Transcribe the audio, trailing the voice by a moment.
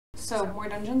So, more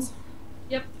dungeons?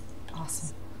 Yep.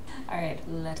 Awesome. Alright,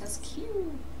 let us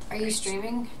queue. Are you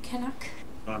streaming, Canuck?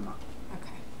 No, I'm not.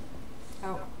 Okay.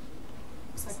 Oh.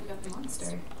 Looks like we got the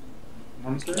Monestary.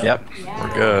 Monestary? Yep, Yeah.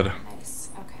 we're good.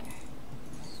 Nice. Okay.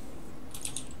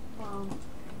 Um,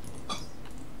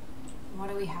 What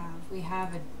do we have? We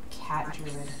have a cat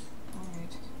druid.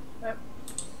 Alright. Yep.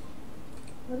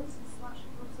 What is this slash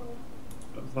console?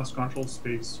 Less control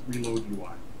space reload UI.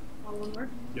 All one word?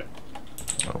 Yep.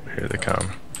 Oh, here they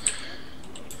come.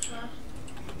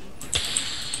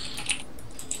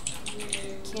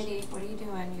 Kitty, what are you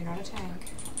doing? You're not a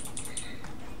tank.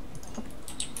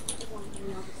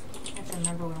 I have to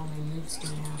remember what all my moves do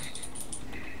now.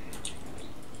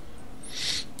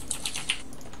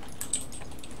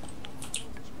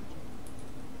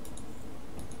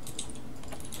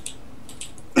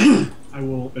 I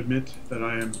will admit that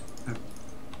have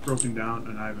broken down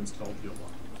and I have installed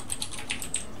HealBot.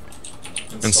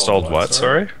 Installed what,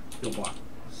 sorry? HealBot.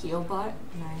 Healbot?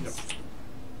 Nice. Yep.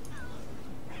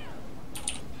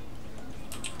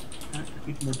 I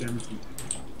think more damage than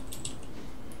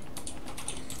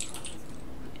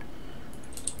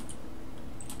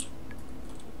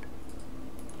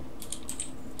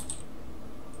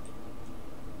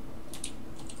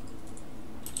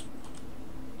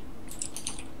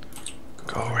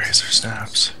Go Razor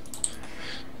Snaps.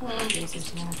 Oh, razor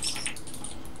snaps.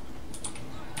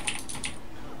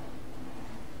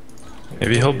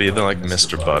 Maybe he'll be the like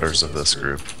Mr. Butters of this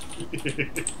group.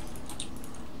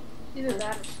 Either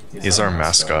that or He's our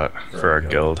mascot for our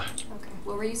guild. Okay.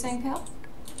 What were you saying, Pale?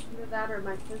 either that or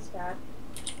my quiz dad.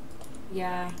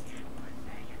 Yeah.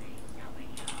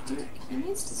 Dude, he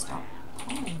needs to stop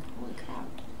calling. Holy crap.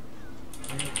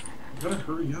 You gotta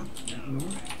hurry up, you know?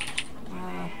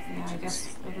 Yeah, I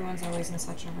guess everyone's always in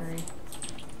such a hurry.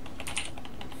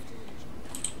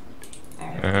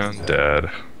 There. And dead.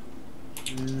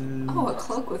 Oh, a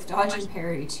cloak with dodge and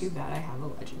parry. Too bad I have a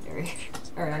legendary.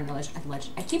 Or I'm a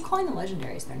legend. I keep calling them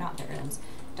legendaries. They're not. They're items.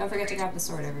 Don't forget to grab the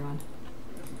sword, everyone.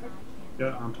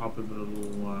 Yeah, on top of the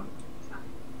little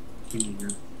thingy here.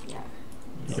 Yeah.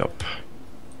 Yup.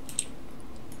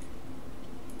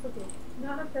 Okay,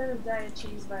 not a fan of diet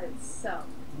cheese by itself.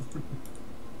 On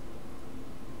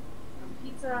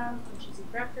pizza, on cheesy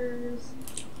crackers,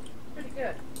 pretty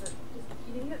good, but just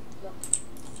eating it, ugh.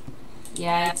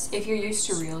 Yeah, it's, if you're used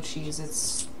to real cheese,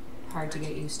 it's hard to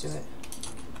get used to it.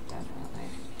 Definitely.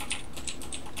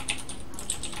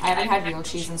 I haven't had real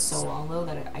cheese in so long, though,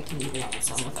 that I can eat it on its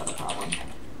own without a problem.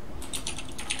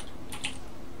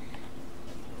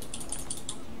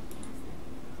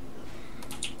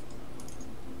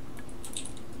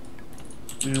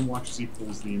 And watch Z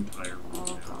pulls the entire room.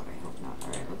 Oh god, I hope not.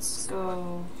 Alright, let's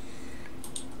go.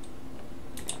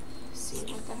 Yeah, see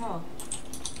what the hell.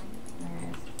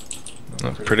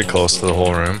 Alright. Pretty close to the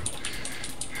whole room.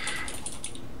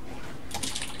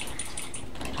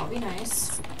 I'll be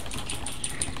nice.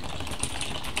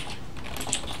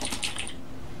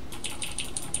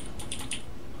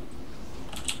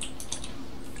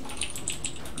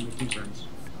 I'm making friends.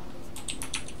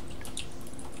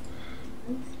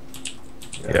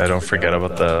 Yeah, don't forget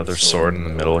about the other sword in the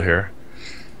middle here.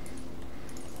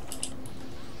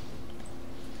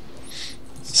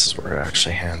 This is where it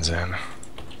actually hands in.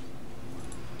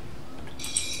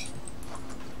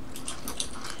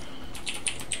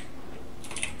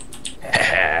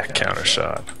 Counter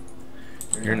shot.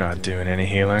 You're not doing any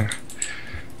healing.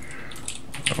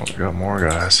 Oh, we got more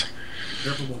guys. Be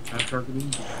careful about cat targeting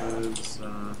because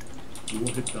you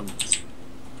will hit them.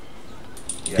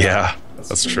 Yeah,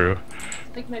 that's true.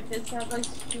 Like my quiz dad likes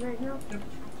to do right now. Yep.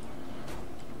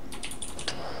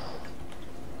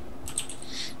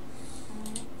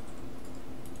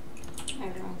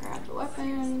 Everyone grab the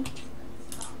weapon.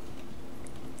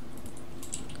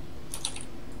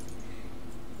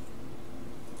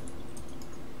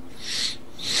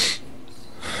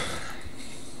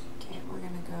 Okay, we're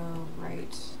gonna go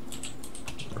right.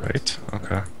 Right?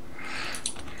 Okay.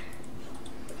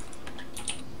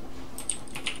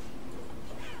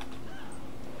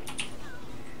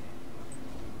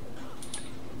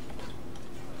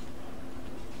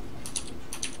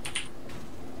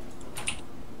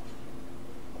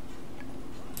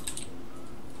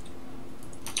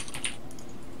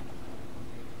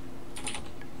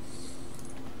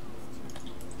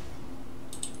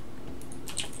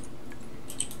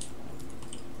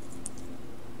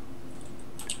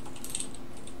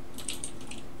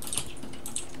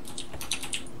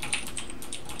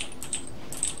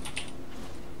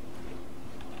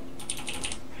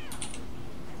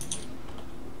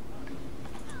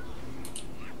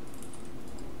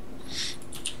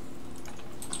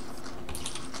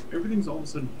 everything's all of a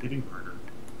sudden hitting harder?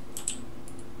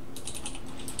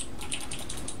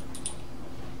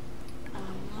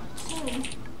 Okay.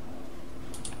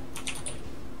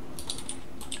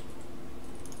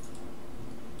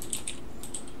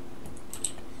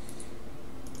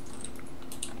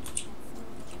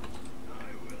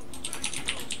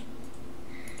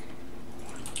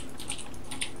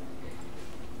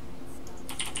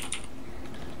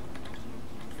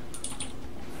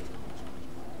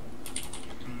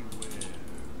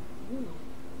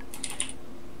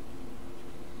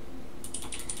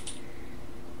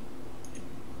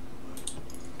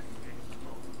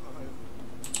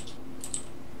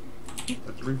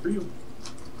 That's a ring for you.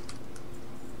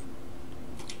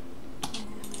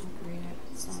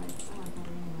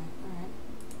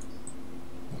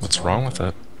 What's wrong with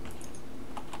it?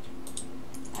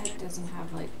 It doesn't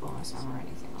have like bonus armor or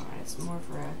anything on it. It's more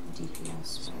for a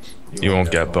DPS. But You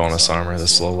won't get bonus armor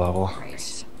this low level.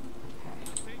 Right.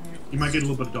 Okay. You might get a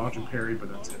little bit of dodge and parry,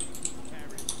 but that's it.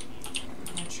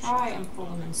 I'm gonna try and pull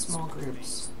them in small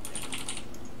groups.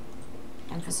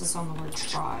 Emphasis on the word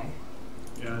try.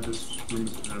 Yeah, this room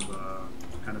is kind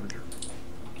of a jerk.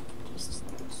 Just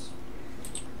those.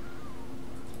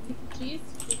 Jeez.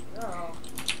 Oh.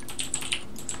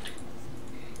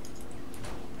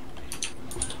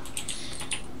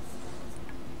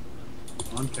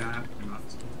 On cat, you're not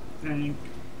tank.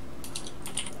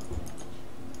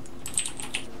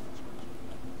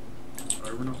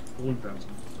 Alright, we're not pulling fast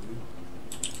enough.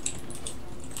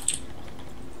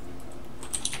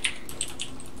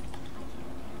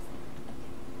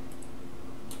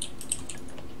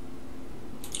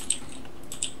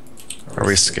 Are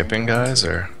we skipping, guys,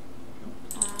 or?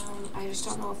 I just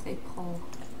don't know if they pull.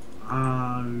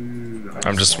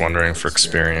 I'm just wondering for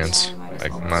experience. I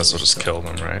might as well just kill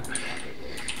them, right?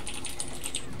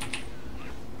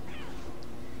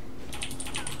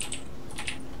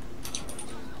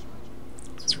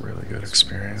 It's a really good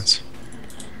experience.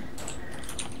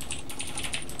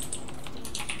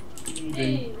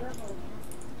 Hey, level.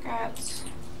 Congrats.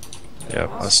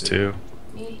 Yep, us too.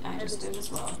 Me, I just did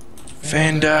as well.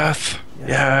 Feign death!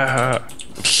 Yeah!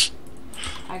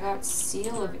 I got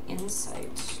Seal of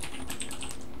Insight.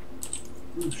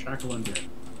 Ooh, shackle undead.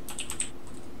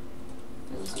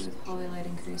 Fills you with holy light,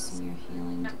 increasing your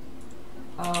healing.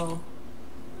 Oh.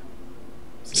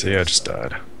 See, I just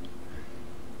died.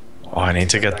 Oh, I need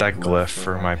to get that glyph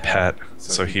for my pet,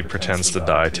 so he pretends to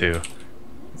die too.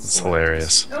 It's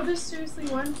hilarious. Oh, there's seriously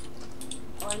one?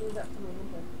 Oh, I need that for my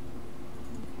winter.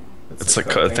 It's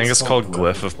like, I think it's called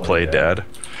Glyph of Play Dead.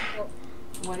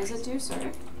 What does it do,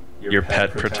 sir? Your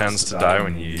pet pretends to die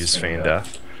when you use Feign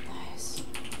Death. Nice.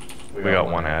 We got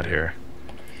one ad here.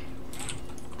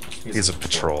 He's a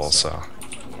patrol, so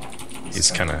Yeah.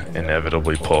 he's gonna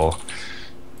inevitably pull.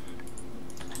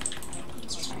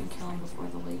 Let's try and kill him before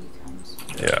the lady comes.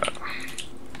 Yeah.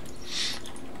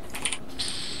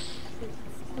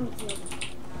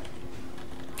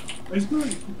 He's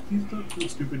not so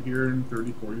stupid here in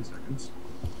 30-40 seconds.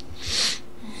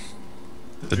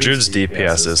 The Druid's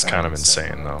DPS is kind of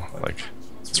insane, though. Like,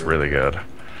 it's really good. Okay,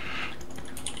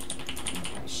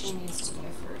 she needs to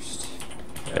die first.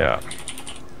 Yeah.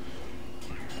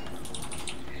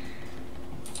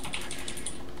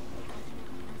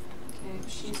 Okay,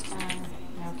 she's done.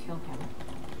 Now kill him.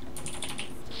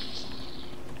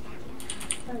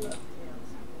 I love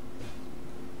tails.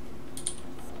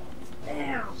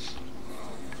 Damn.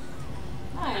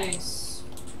 Nice.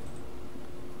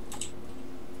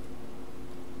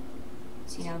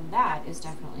 See, now that is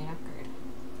definitely an upgrade.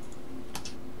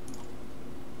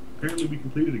 Apparently we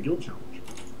completed a guild challenge.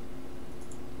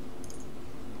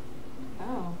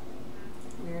 Oh.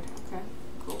 Weird. Okay.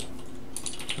 Cool.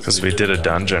 Because we did a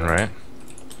dungeon, right?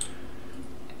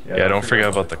 Yeah, don't forget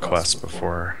about the quest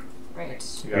before. Right.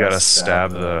 You gotta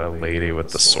stab the lady with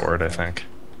the sword, I think.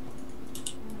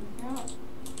 Yeah.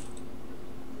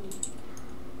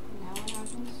 Now what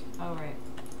happens? Oh, right.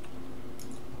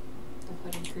 The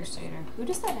Hooded Crusader. Who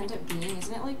does that end up being?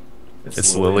 Isn't it like...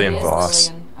 It's Lillian It is Voss.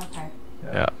 Lillian. Okay.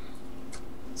 Yeah.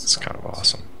 It's kind of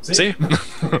awesome. See?